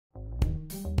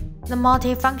The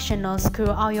multifunctional screw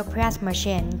oil press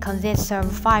machine consists of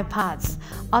 5 parts: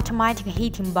 automatic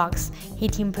heating box,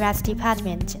 heating press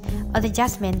department,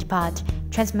 adjustment part,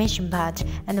 transmission part,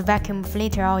 and vacuum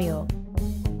filter oil.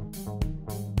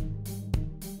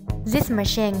 This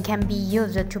machine can be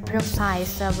used to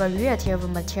process a variety of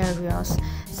materials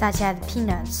such as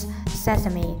peanuts,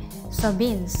 sesame,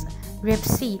 soybeans,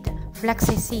 rapeseed,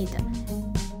 flaxseed,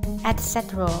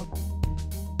 etc.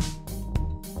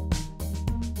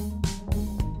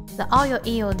 The oil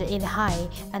yield is high,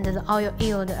 and the oil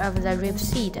yield of the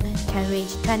rapeseed can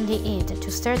reach 28 to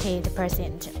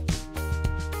 38%.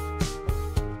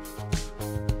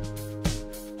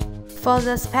 For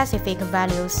the specific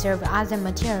values of other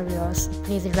materials,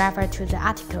 please refer to the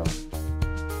article.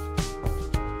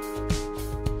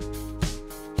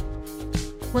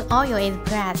 When oil is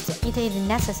pressed, it is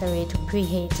necessary to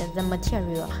preheat the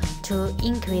material to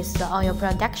increase the oil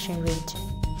production rate.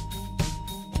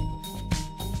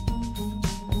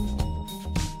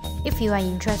 If you are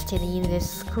interested in this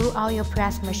screw oil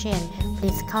press machine,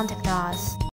 please contact us.